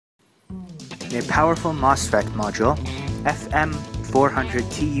A powerful MOSFET module,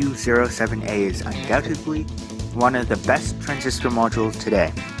 FM400TU-07A is undoubtedly one of the best transistor modules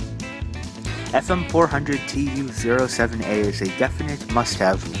today. FM400TU-07A is a definite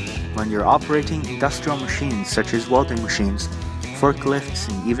must-have when you're operating industrial machines such as welding machines, forklifts,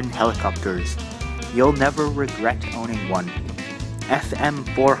 and even helicopters. You'll never regret owning one.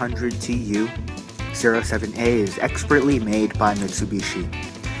 FM400TU-07A is expertly made by Mitsubishi.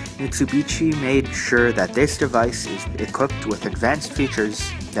 Mitsubishi made sure that this device is equipped with advanced features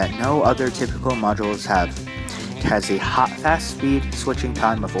that no other typical modules have. It has a fast speed switching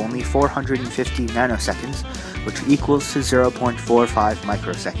time of only 450 nanoseconds, which equals to 0.45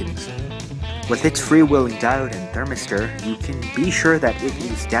 microseconds. With its freewheeling diode and thermistor, you can be sure that it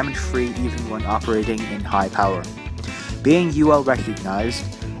is damage-free even when operating in high power. Being UL recognized,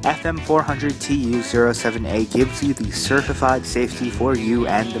 FM400TU-07A gives you the certified safety for you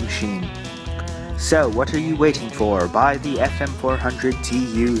and the machine. So what are you waiting for? Buy the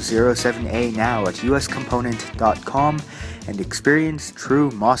FM400TU-07A now at uscomponent.com and experience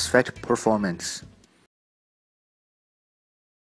true MOSFET performance.